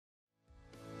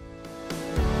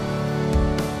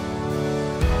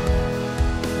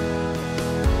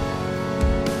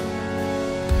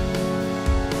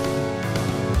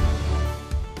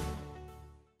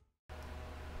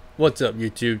What's up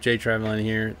YouTube, Jay Travelin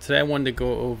here. Today I wanted to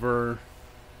go over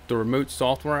the remote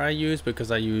software I use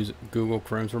because I use Google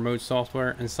Chrome's remote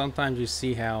software, and sometimes you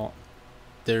see how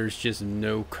there's just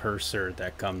no cursor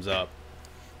that comes up.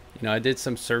 You know, I did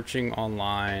some searching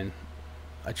online.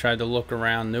 I tried to look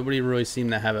around. Nobody really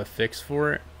seemed to have a fix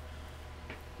for it.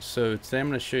 So today I'm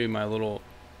going to show you my little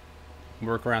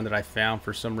workaround that I found.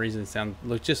 For some reason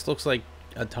it just looks like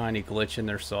a tiny glitch in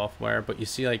their software, but you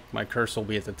see like my cursor will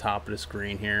be at the top of the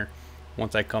screen here.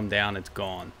 Once I come down, it's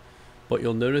gone. But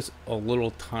you'll notice a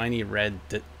little tiny red,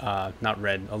 a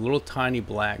little tiny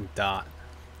black dot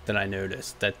that I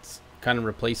noticed that kind of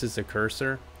replaces the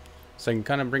cursor. So I can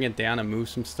kind of bring it down and move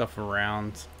some stuff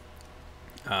around.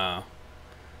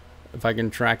 If I can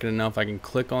track it enough, I can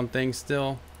click on things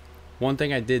still. One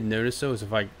thing I did notice though is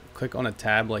if I click on a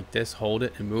tab like this, hold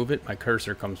it and move it, my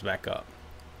cursor comes back up.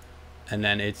 And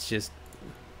then it's just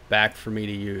back for me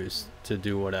to use to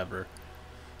do whatever.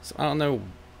 So I don't know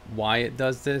why it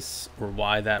does this or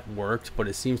why that worked, but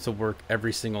it seems to work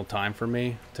every single time for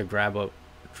me to grab a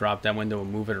drop down window and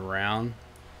move it around,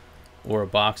 or a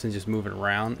box and just move it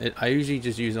around. I usually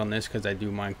just use on this because I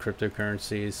do mine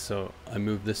cryptocurrencies, so I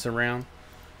move this around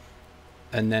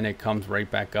and then it comes right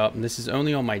back up. And this is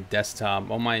only on my desktop.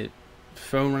 On my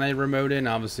phone when I remote in,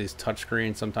 obviously it's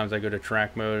touchscreen. Sometimes I go to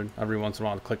track mode every once in a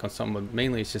while to click on something, but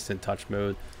mainly it's just in touch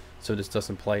mode, so this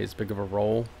doesn't play as big of a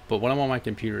role. But when I'm on my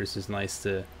computer, it's just nice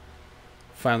to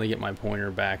finally get my pointer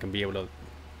back and be able to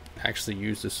actually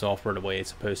use the software the way it's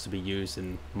supposed to be used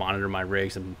and monitor my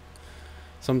rigs. And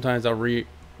sometimes I'll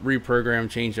reprogram,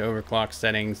 change the overclock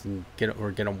settings and get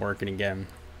them working again.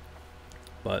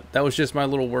 But that was just my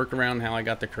little workaround how I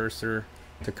got the cursor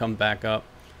to come back up.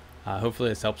 Hopefully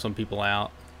this helps some people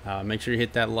out. Make sure you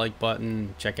hit that like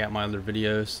button, check out my other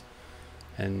videos,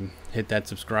 and hit that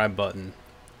subscribe button.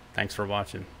 Thanks for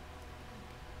watching.